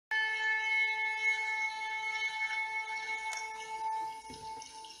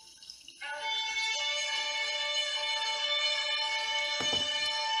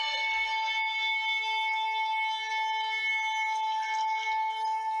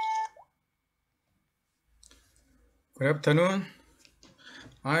Good afternoon.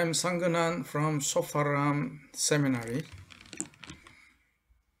 I'm Sanganan from Sofaram Seminary.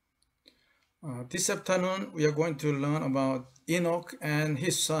 This afternoon we are going to learn about Enoch and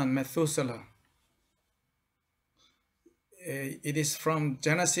his son Methuselah. It is from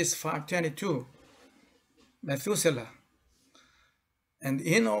Genesis 5:22. Methuselah. And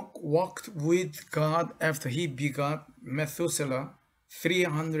Enoch walked with God after he begot Methuselah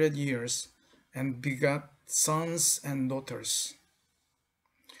 300 years and begot sons and daughters.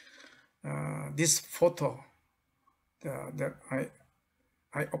 This photo that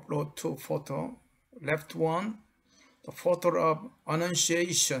I upload two photo. Left one, the photo of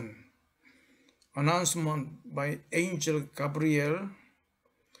annunciation, announcement by angel Gabriel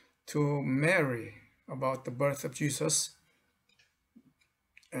to Mary about the birth of Jesus.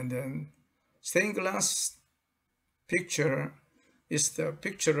 And then stained glass picture is the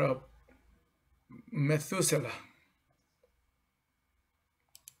picture of Methuselah.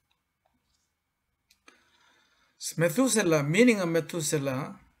 Methuselah, meaning of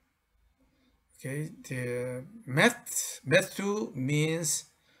Methuselah, okay, the Methu means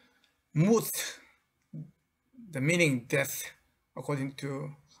muth, the meaning death, according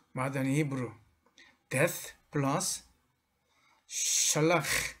to modern Hebrew. Death plus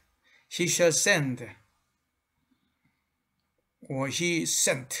shalach, he shall send, or he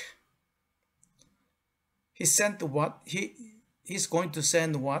sent. He sent what? He's going to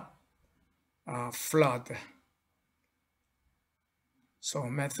send what? Flood. So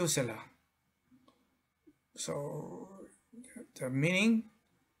Methuselah. So the meaning,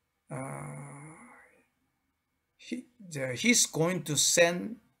 he's going to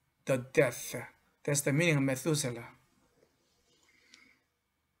send the death. That's the meaning of Methuselah.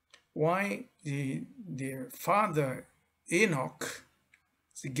 Why the father Enoch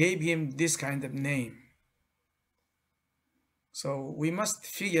gave him this kind of name? So we must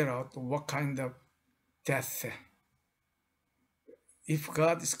figure out what kind of death. If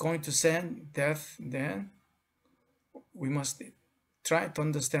God is going to send death, then we must try to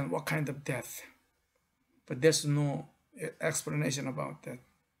understand what kind of death. But there's no explanation about that.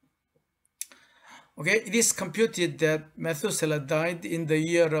 Okay, it is computed that Methuselah died in the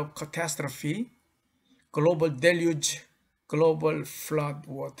year of catastrophe, global deluge, global flood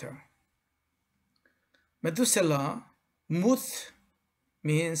water. Methuselah, muth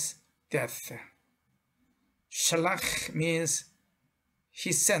means death. Shalach means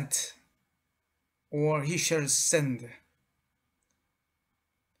he sent, or he shall send.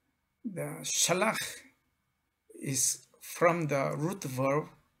 The shalach is from the root verb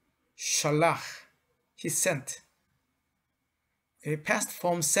shalach, he sent. Okay, past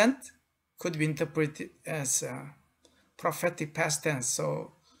form sent could be interpreted as prophetic past tense.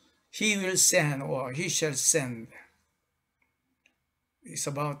 So he will send, or he shall send. It's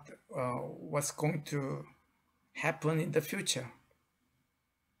about what's going to happen in the future.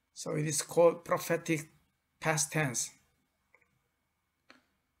 So it is called prophetic past tense.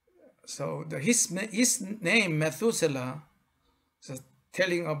 So his name Methuselah is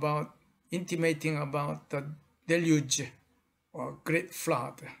telling about, intimating about the deluge or great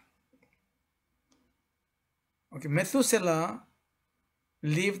flood. Okay, Methuselah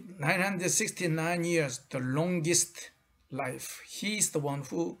lived 969 years, the longest life. He is the one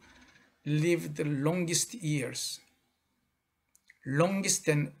who lived the longest years, longest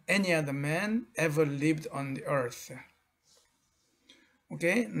than any other man ever lived on the earth.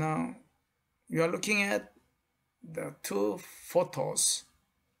 Okay, now you are looking at the two photos,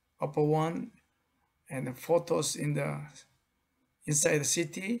 upper one, and the photos in the inside the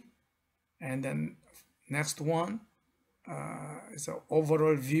city, and then next one is an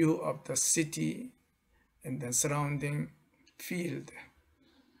overall view of the city and the surrounding field.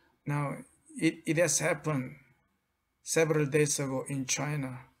 Now it has happened several days ago in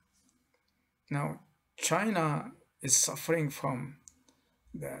China. Now China is suffering from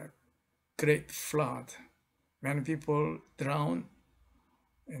the great flood. Many people drowned,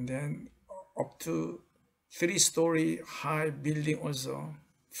 and then up to 3-story high building also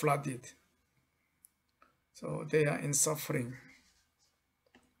flooded. So they are in suffering.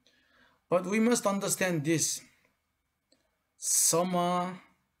 But we must understand this. Some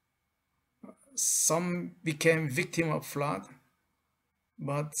became victim of flood,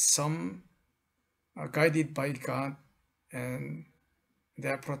 but some are guided by God and they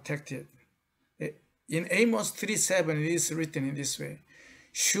are protected. In Amos 3:7, it is written in this way: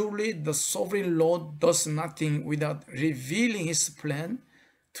 surely the sovereign Lord does nothing without revealing his plan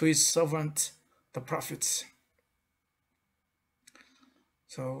to his servant, the prophets.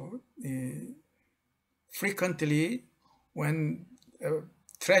 So frequently when a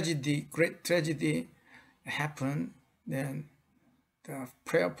tragedy, great tragedy happened, then the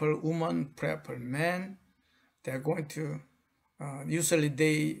prayerful woman, prayerful man, they're going to, usually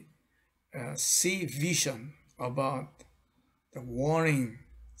they see vision about the warning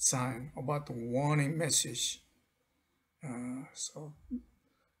sign, about the warning message. So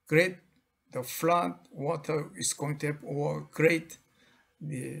great, the flood water is going to happen, or great,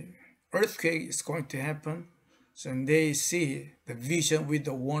 the earthquake is going to happen. So they see the vision with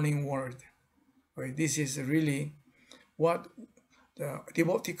the warning word. Right? This is really what the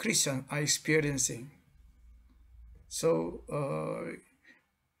devotee Christians are experiencing. So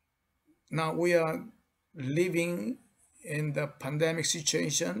now we are living in the pandemic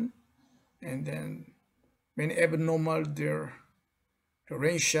situation, and then when abnormal the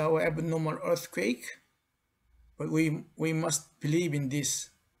rain shower, abnormal earthquake, but we must believe in this.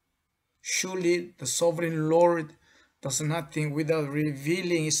 Surely the sovereign Lord does nothing without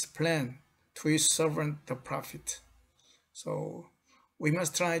revealing his plan to his servant the prophet. So we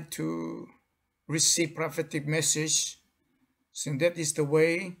must try to receive prophetic message, since that is the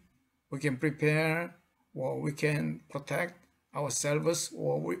way we can prepare, or we can protect ourselves,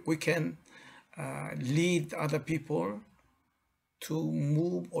 or we can lead other people to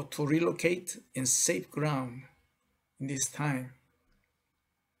move or to relocate in safe ground in this time.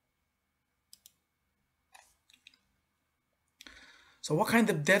 So what kind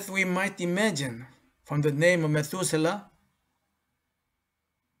of death we might imagine from the name of Methuselah?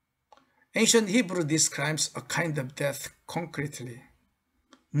 Ancient Hebrew describes a kind of death concretely.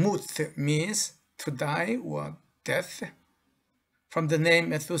 Muth means to die or death. From the name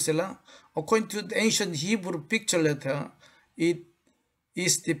Methuselah, according to the ancient Hebrew picture letter, it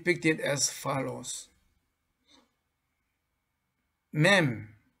is depicted as follows.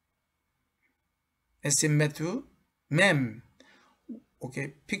 Mem, as in Methu, Mem,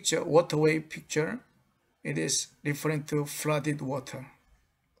 okay, picture, waterway picture, it is referring to flooded water.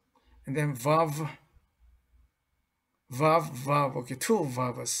 And then Vav, okay, two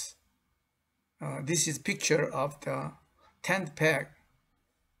Vavas. This is picture of the tent peg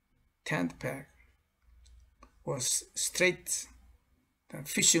was straight, the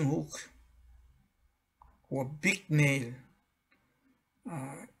fishing hook or big nail.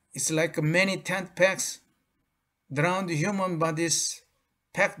 It's like many tent pegs, drowned human bodies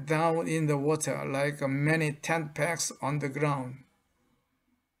packed down in the water like many tent pegs on the ground.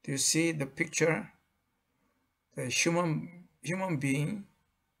 Do you see the picture? The human being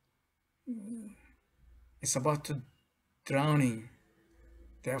is about to drowning.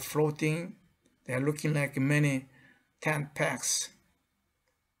 They are floating. They are looking like many tent pegs.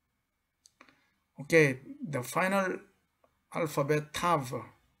 Okay, the final alphabet Tav,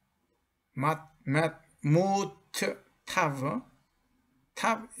 Mut, Tav.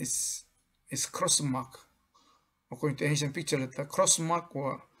 Tav is cross mark. According to ancient picture letter, cross mark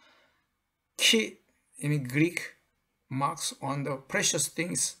or key in Greek marks on the precious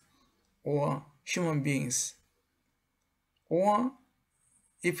things or human beings. Or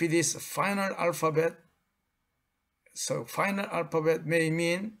if it is final alphabet, so final alphabet may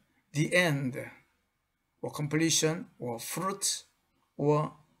mean the end, or completion, or fruit,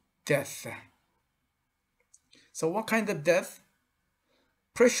 or death. So what kind of death?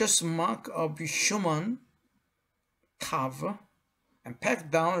 Precious mark of human, Tav, and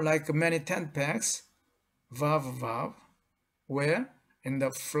packed down like many tent pegs, Vav, where? In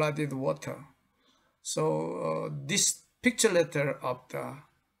the flooded water. So this picture letter of the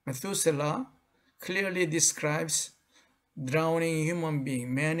Methuselah clearly describes drowning human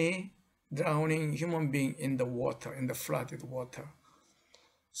being, many drowning human being in the water, in the flooded water.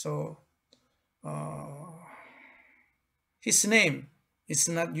 So his name is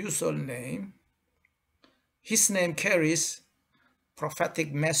not usual name. His name carries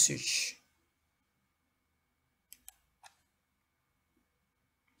prophetic message.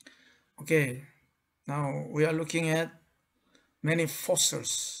 Okay, now we are looking at many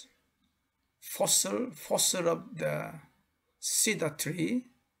fossils. Fossil of the cedar tree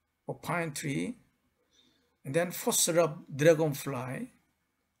or pine tree, and then fossil of dragonfly,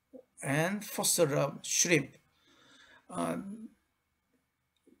 and fossil of shrimp.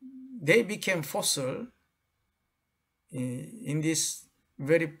 They became fossil in this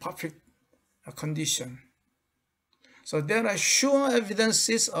very perfect condition. So there are sure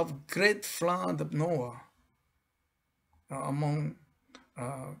evidences of great flood of Noah among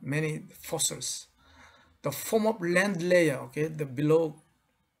many fossils. The form of land layer, okay, the below,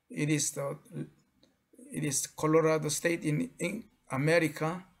 it is Colorado State in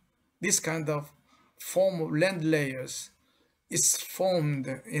America. This kind of form of land layers is formed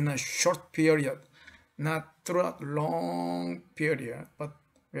in a short period, not throughout long period, but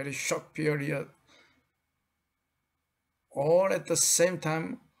very short period, all at the same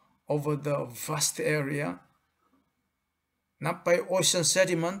time over the vast area, not by ocean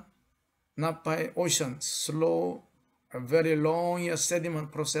sediment, not by ocean slow, a very long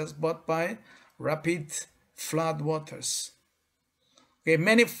sediment process, but by rapid flood waters. Okay,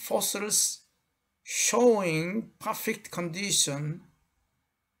 many fossils showing perfect condition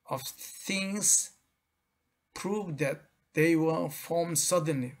of things prove that they were formed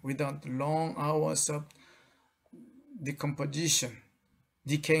suddenly without long hours of decomposition,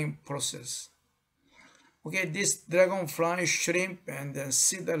 decaying process. Okay, this dragonfly, shrimp, and then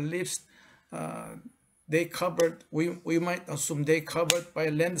cedar leaves, they covered, we might assume they covered by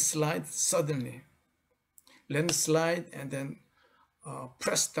landslide suddenly. Landslide and then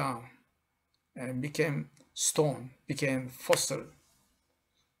pressed down and became stone, became fossil.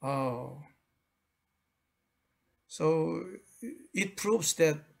 Oh, so it proves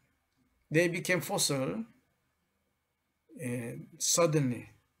that they became fossil suddenly.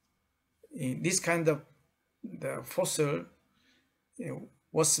 This kind of the fossil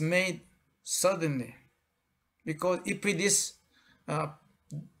was made suddenly, because if it is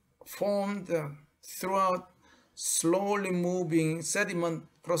formed throughout slowly moving sediment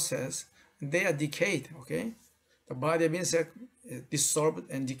process, they are decayed. Okay, the body of insect is dissolved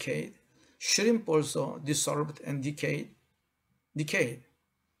and decayed. Shrimp also dissolved and decayed.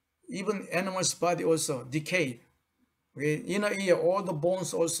 Even animals' body also decayed. Okay, inner ear, all the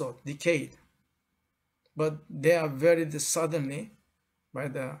bones also decayed, but they are very suddenly by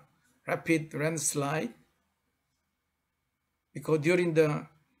the rapid landslide, because during the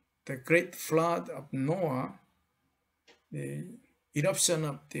great flood of Noah, the eruption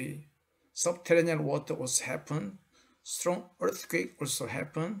of the subterranean water was happened, strong earthquake also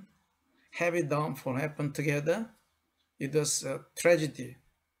happened, heavy downfall happened together. It was a tragedy,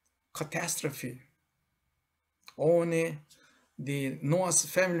 catastrophe. Only the Noah's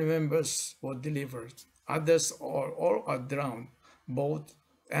family members were delivered. Others all are drowned, both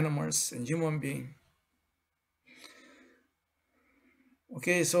animals and human beings.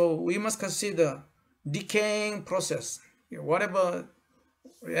 Okay, so we must consider decaying process. Whatever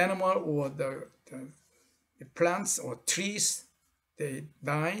animal or the plants or trees, they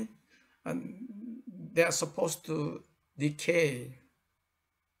die, and they are supposed to decay.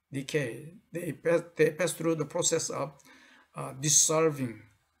 They pass through the process of dissolving,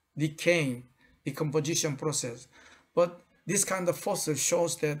 decaying, decomposition process. But this kind of fossil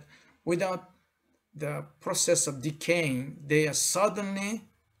shows that without the process of decaying, they are suddenly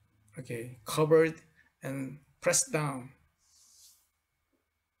covered and pressed down.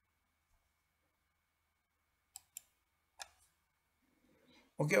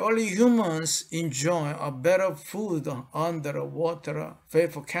 Okay, only humans enjoy a better food under a water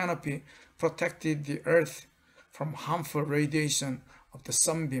vapor canopy protected the earth from harmful radiation of the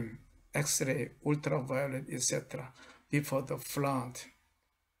sunbeam, X-ray, ultraviolet, etc. before the flood.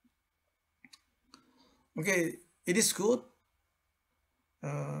 Okay, it is good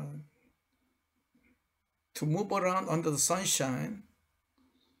to move around under the sunshine,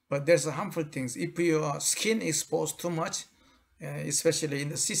 but there's harmful things. If your skin exposed too much, especially in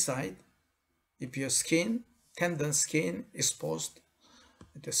the seaside, if your skin, tender skin exposed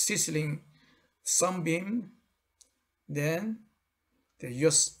to the sizzling sunbeam, then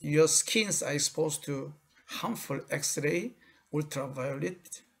your skins are exposed to harmful X-ray,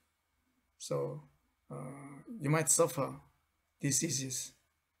 ultraviolet, so you might suffer diseases.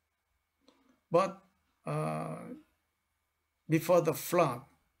 But before the flood,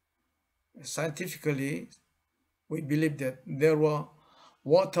 scientifically, we believe that there were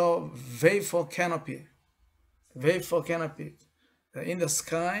water vapor canopy in the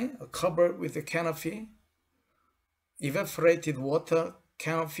sky, covered with a canopy, evaporated water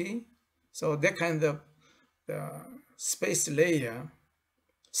canopy. So that kind of space layer,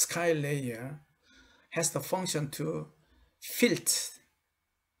 sky layer, has the function to filter,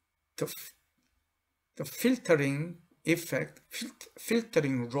 the filtering effect,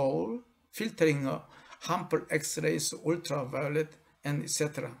 filtering role, filtering harmful X-rays, ultraviolet, and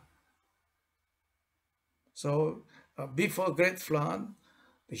etc. So before great flood,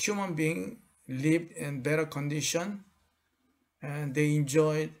 the human being lived in better condition, and they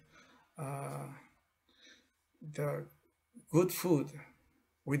enjoyed the good food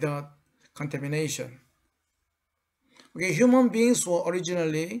without contamination. Okay, human beings were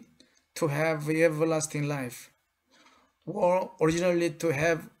originally to have everlasting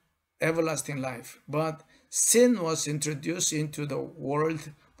life, but sin was introduced into the world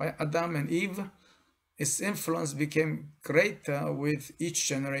by Adam and Eve, its influence became greater with each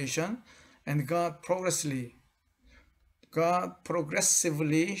generation, and God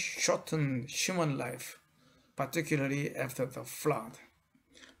progressively shortened human life, particularly after the flood.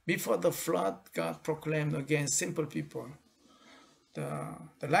 Before the flood, God proclaimed against simple people, the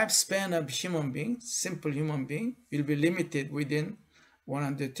lifespan of human beings, simple human being, will be limited within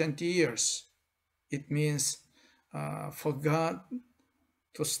 120 years. It means for God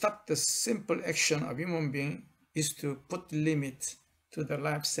to stop the simple action of human being is to put limit to the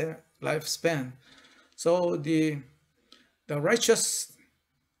lifespan. So the righteous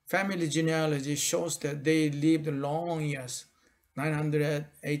family genealogy shows that they lived long years, 900,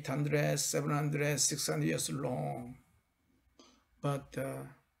 800, 700, 600 years long. But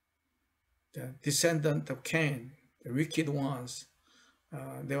the descendant of Cain, the wicked ones,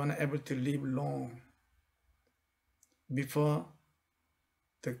 they were not able to live long. Before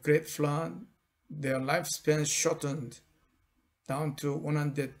the great flood, their lifespan shortened down to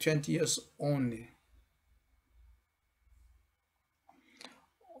 120 years only.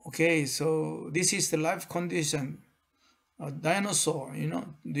 Okay, so this is the life condition. A dinosaur,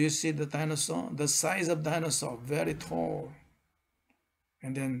 do you see the dinosaur? The size of dinosaur, very tall.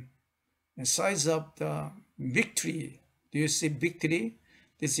 And then the size of the big tree. Do you see big tree?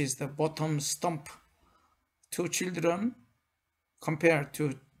 This is the bottom stump. Two children compared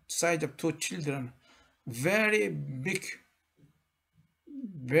to size of two children. Very big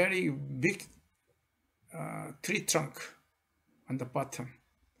tree trunk on the bottom.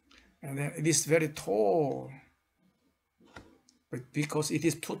 And then it is very tall. But because it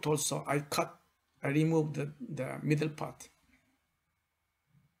is too tall, so I removed the middle part.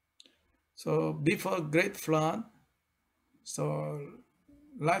 So before great flood, so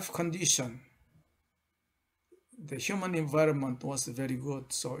life condition, the human environment was very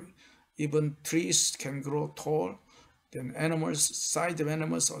good. So even trees can grow tall. Then size of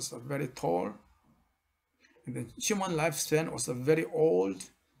animals was very tall. And the human lifespan was very old.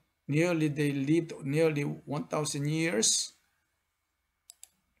 They lived nearly 1,000 years.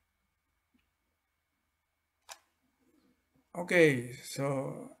 Okay,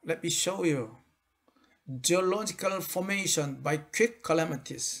 so let me show you geological formation by quick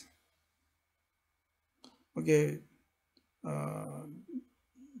calamities. Okay,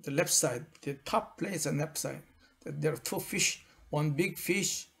 the left side, the top place and left side. There are two fish, one big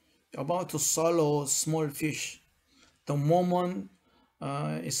fish about to swallow small fish. The moment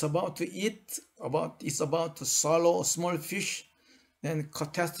it's about to swallow a small fish, then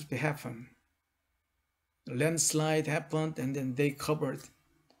catastrophe happened. The landslide happened, and then they covered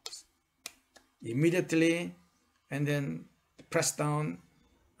immediately, and then pressed down,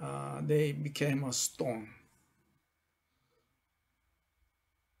 they became a stone.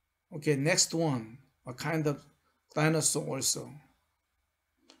 Okay, next one, a kind of dinosaur also.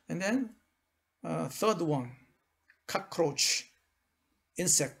 And then third one, cockroach,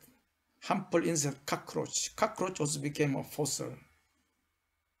 insect, harmful insect, cockroach. Cockroach also became a fossil.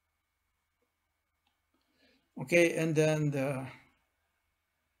 Okay, and then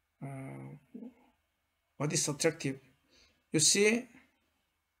what is attractive? You see,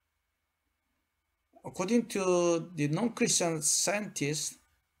 according to the non-Christian scientists,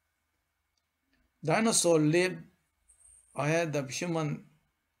 dinosaurs lived ahead of human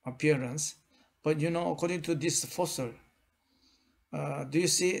appearance. But according to this fossil, do you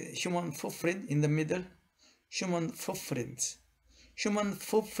see human footprint in the middle? Human footprint,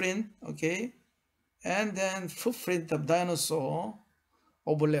 okay, and then footprint of dinosaur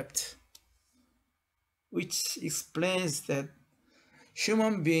overlapped, which explains that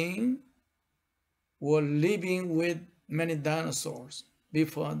human beings were living with many dinosaurs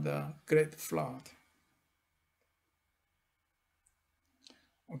before the great flood.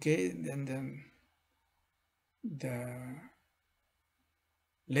 Okay, and then the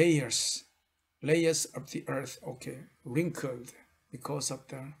layers of the earth, okay, wrinkled because of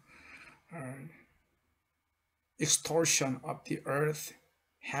the extortion of the earth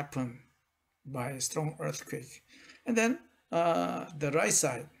happened by a strong earthquake. And then the right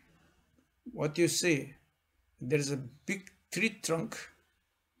side, what you see, there's a big tree trunk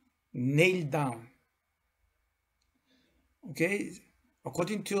nailed down. Okay,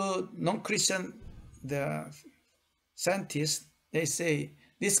 according to non-Christian, the scientists, they say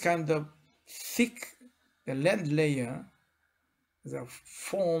this kind of thick land layer that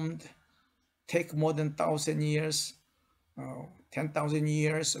formed take more than 1,000 years, 10,000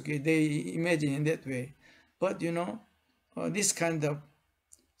 years. Okay, they imagine in that way. But this kind of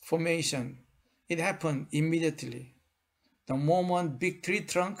formation it happened immediately. The moment big tree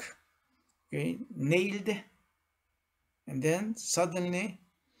trunk, okay, nailed, and then suddenly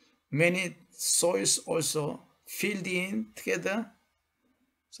many soils also filled in together.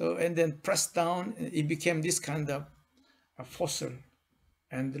 So, and then pressed down, it became this kind of a fossil,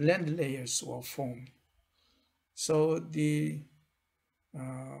 and the land layers were formed. So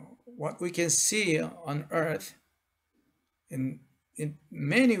what we can see on Earth in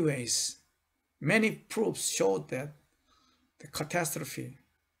many ways, many proofs showed that the catastrophe,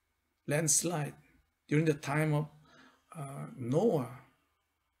 landslide during the time of Noah,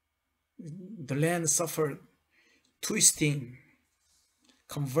 the land suffered twisting,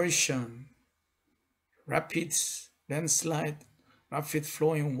 conversion, rapids, landslide, rapid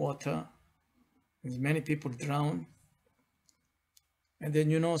flowing water. Many people drowned. And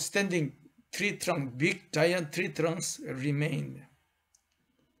then, standing tree trunk, big giant tree trunks remained.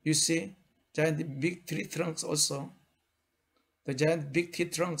 You see, giant big tree trunks also, the giant big tree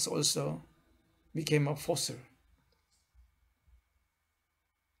trunks also became a fossil.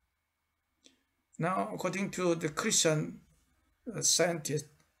 Now, according to the Christian scientists,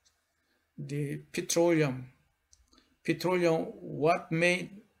 the petroleum, what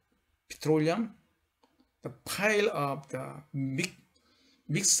made petroleum? The pile of the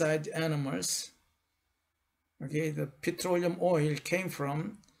big sized animals. Okay, the petroleum oil came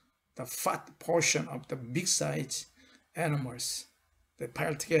from the fat portion of the big sized animals. They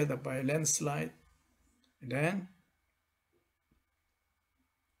piled together by landslide, and then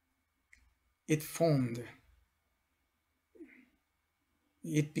it formed.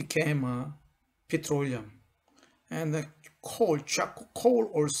 It became a petroleum. And the coal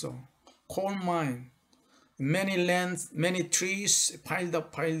also, coal mine, many lands, many trees piled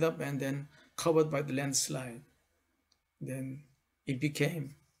up, and then covered by the landslide. Then it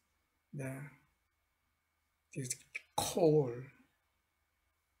became this coal.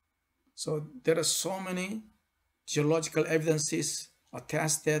 So there are so many geological evidences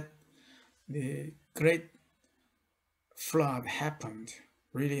attest that the great flood happened,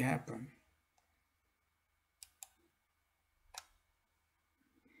 really happened.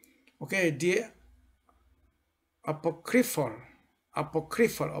 Okay, the apocryphal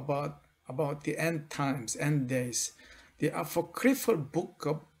about the end times, end days. The apocryphal book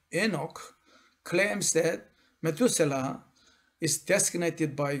of Enoch claims that Methuselah is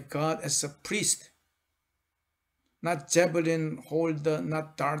designated by God as a priest, not javelin holder,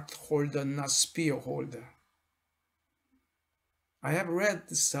 not dart holder, not spear holder. I have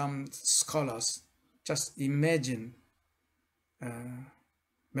read some scholars just imagine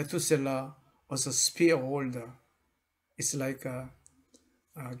Methuselah was a spear holder. It's like a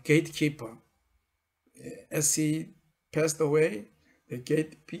gatekeeper. As he passed away, the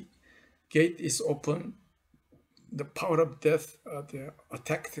gate is open. The power of death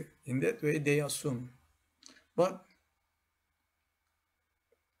attacked. In that way, they assume. But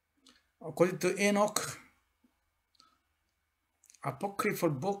according to Enoch, apocryphal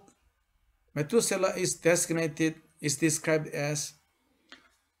book, Methuselah is described as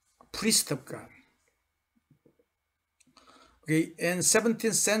a priest of God. Okay, in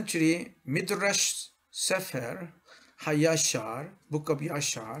 17th century, Midrash Sefer HaYashar, Book of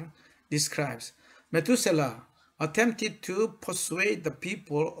Yashar, describes Methuselah attempted to persuade the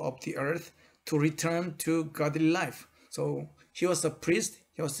people of the earth to return to godly life. So he was a priest,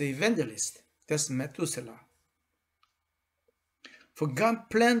 he was an evangelist. That's Methuselah. For God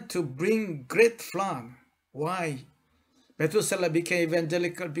planned to bring great flood. Why? Methuselah became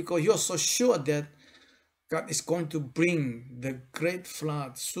evangelical because he was so sure that God is going to bring the great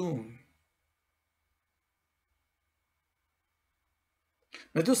flood soon.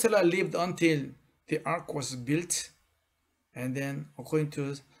 Methuselah lived until the ark was built, and then according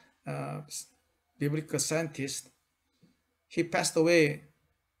to biblical scientists, he passed away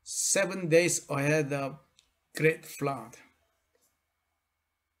 7 days ahead of great flood.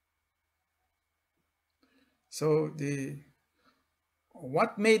 So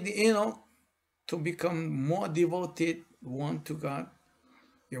what made Enoch to become more devoted one to God?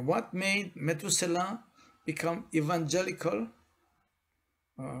 What made Methuselah become evangelical?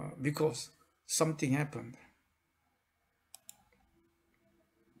 Because something happened.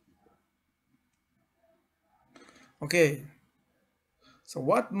 Okay, so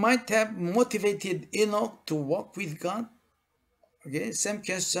what might have motivated Enoch to walk with God? Okay, same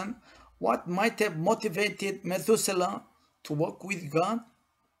question. What might have motivated Methuselah to walk with God?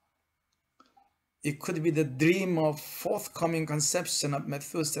 It could be the dream of forthcoming conception of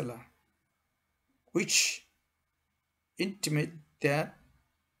Methuselah, which intimate that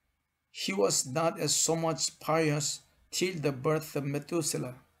he was not as so much pious till the birth of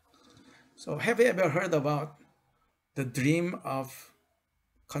Methuselah. So have you ever heard about the dream of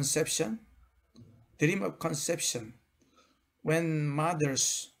conception? Dream of conception. When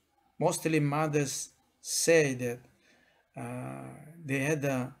mothers, mostly mothers, say that they had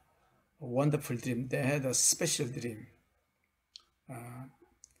a wonderful dream, they had a special dream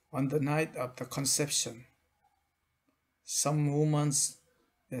on the night of the conception. Some women,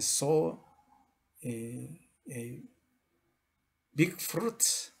 they saw a big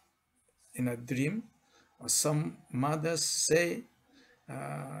fruit in a dream. Or some mothers say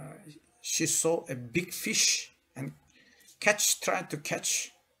she saw a big fish and tried to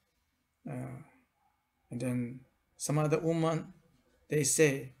catch. And then some other woman, they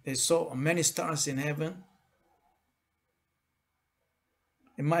say they saw many stars in heaven.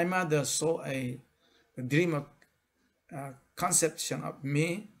 And my mother saw a dream of conception of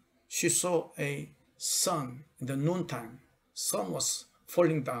me. She saw a sun in the noontime. Sun was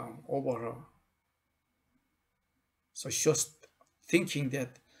falling down over her. So she was thinking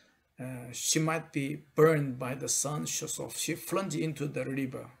that she might be burned by the sun. So she plunged into the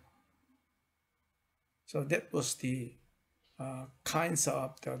river. So that was the kinds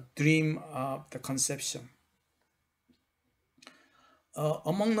of the dream of the conception.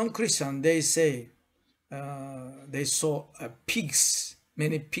 Among non-Christians, they say they saw pigs,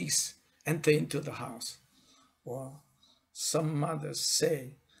 many pigs enter into the house. Or some mothers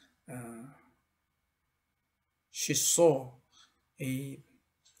say she saw a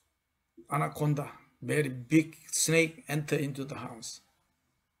anaconda, very big snake, enter into the house.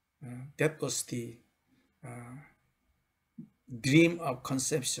 That was the dream of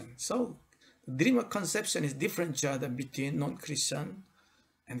conception. So the dream of conception is different between non-Christian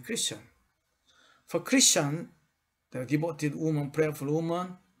and Christian. For Christian, the devoted woman, prayerful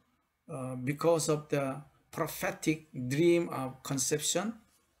woman, because of the prophetic dream of conception,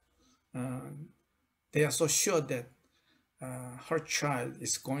 they are so sure that her child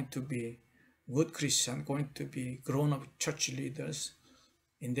is going to be good Christian, going to be grown-up church leaders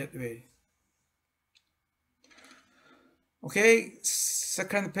in that way. Okay,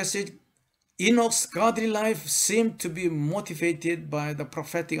 second passage. Enoch's godly life seemed to be motivated by the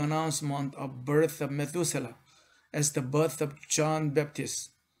prophetic announcement of birth of Methuselah as the birth of John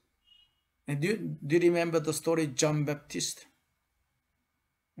Baptist. And do you remember the story John Baptist?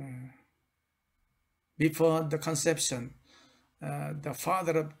 Before the conception, the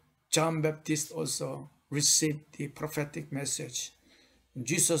father of John Baptist also received the prophetic message.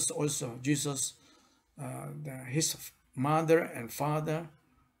 Jesus also, his mother and father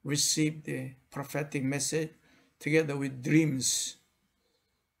received the prophetic message together with dreams,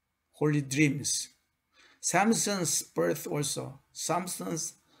 holy dreams. Samson's birth also.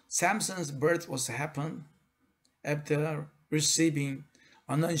 Samson's birth also happened after receiving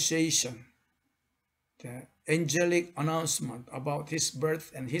annunciation, the angelic announcement about his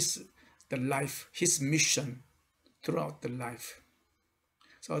birth and his mission throughout the life.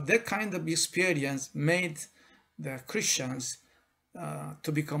 So that kind of experience made the Christians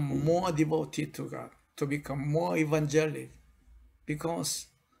to become more devoted to God, to become more evangelic, because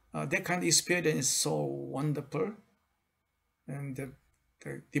that kind of experience is so wonderful, and the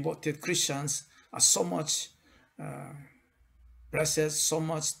devoted Christians are so much blessed, so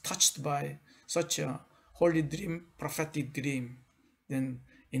much touched by such a holy dream, prophetic dream. Then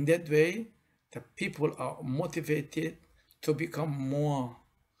in that way, the people are motivated to become more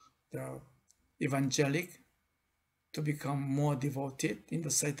evangelic, to become more devoted in the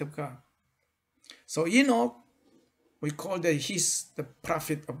sight of God. So Enoch, we call that he's the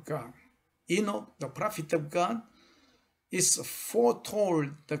prophet of God. Enoch, the prophet of God, is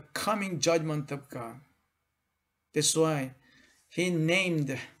foretold the coming judgment of God. That's why he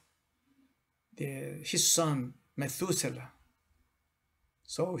named his son Methuselah.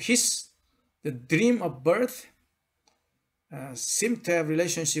 So the dream of birth seemed to have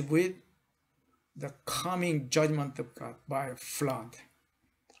relationship with the coming judgment of God by flood.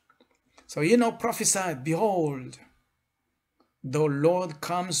 So Enoch prophesied, behold, the Lord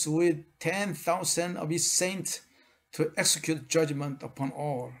comes with 10,000 of his saints to execute judgment upon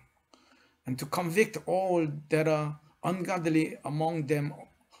all, and to convict all that are ungodly among them,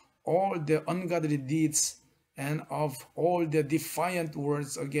 all their ungodly deeds, and of all their defiant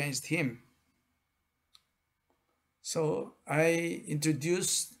words against him. So I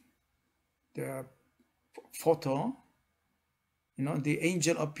introduced the photo. The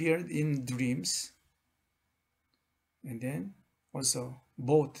angel appeared in dreams, and then also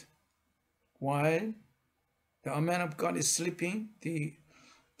both while the man of God is sleeping, the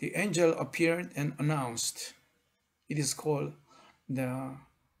the angel appeared and announced. It is called the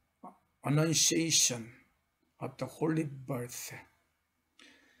annunciation of the holy birth.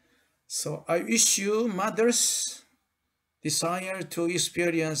 So I wish you mothers desire to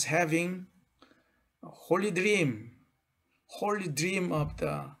experience having a holy dream of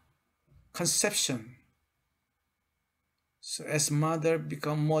the conception. So as mother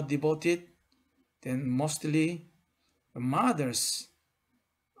become more devoted, then mostly the mothers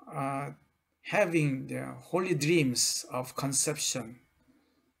are having their holy dreams of conception.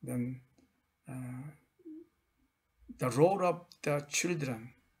 Then the role of the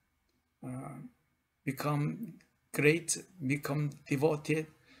children become great, become devoted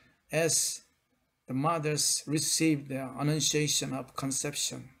as the mothers receive the annunciation of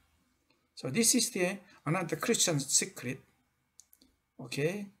conception. So this is another Christian secret.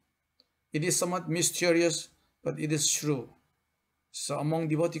 Okay, it is somewhat mysterious, but it is true. So among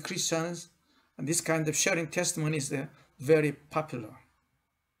devoted Christians, and this kind of sharing testimony is very popular.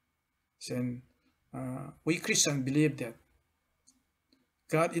 So we Christians believe that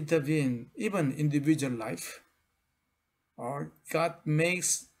God intervenes even in individual life, or God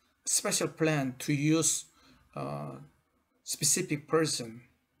makes a special plan to use a specific person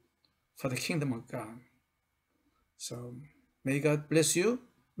for the kingdom of God. So may God bless you.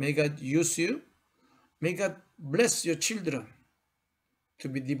 May God use you. May God bless your children to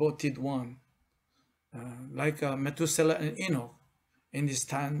be devoted one, like Methuselah and Enoch in this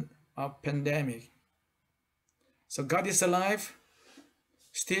time of pandemic. So God is alive.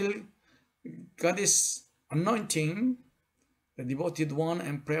 Still, God is anointing the devoted one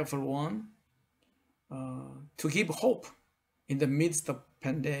and prayerful one to give hope in the midst of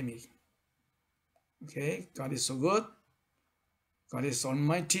pandemic. Okay, God is so good. God is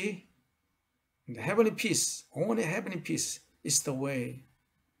almighty. And the heavenly peace, only heavenly peace is the way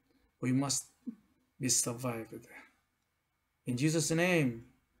we must be survived. In Jesus' name,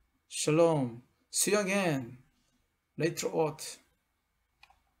 shalom. See you again later on.